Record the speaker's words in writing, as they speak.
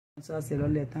Ça, selon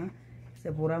le temps.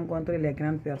 C'est pour rencontrer les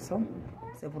grandes personnes.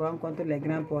 C'est pour rencontrer les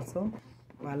grandes personnes.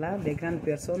 Voilà, des grandes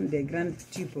personnes, des grands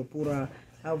types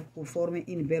pour former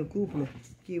une belle couple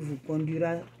qui vous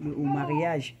conduira au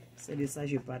mariage. C'est de ça que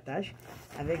je partage.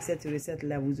 Avec cette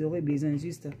recette-là, vous aurez besoin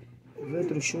juste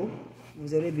votre chaud.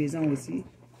 Vous aurez besoin aussi,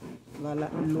 voilà,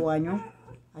 l'oignon.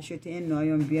 Achetez un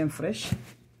oignon bien fraîche.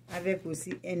 Avec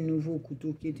aussi un nouveau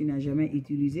couteau que tu n'as jamais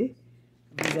utilisé.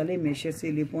 Vous allez mâcher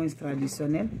sur l'éponge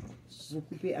traditionnelle. Vous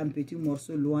coupez en petits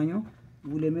morceaux l'oignon.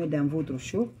 Vous le mettez dans votre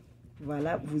chaud.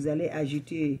 Voilà, vous allez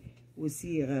ajouter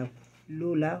aussi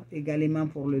l'eau là, également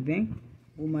pour le bain.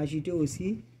 Vous m'ajoutez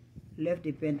aussi l'œuf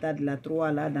de pintade, la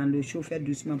 3 là, dans le chaud. Faites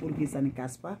doucement pour que ça ne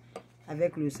casse pas.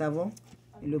 Avec le savon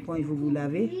et le point, vous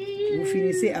lavez. Vous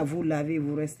finissez à vous laver.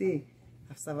 Vous restez,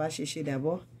 ça va chercher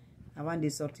d'abord. Avant de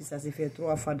sortir, ça se fait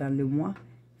 3 fois dans le mois.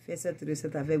 Faites cette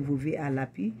recette avec vos vies à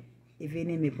l'appui. Et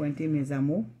venez me pointer mes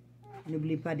amours.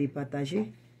 N'oubliez pas de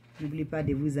partager. N'oubliez pas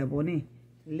de vous abonner.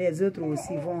 Les autres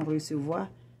aussi vont recevoir.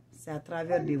 C'est à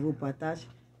travers de vos partages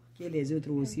que les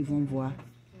autres aussi vont voir.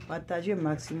 Partagez au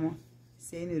maximum.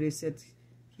 C'est une recette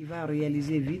qui va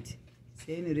réaliser vite.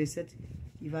 C'est une recette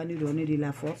qui va nous donner de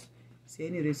la force. C'est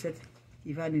une recette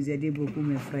qui va nous aider beaucoup,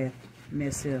 mes frères,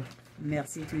 mes soeurs.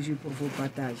 Merci toujours pour vos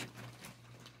partages.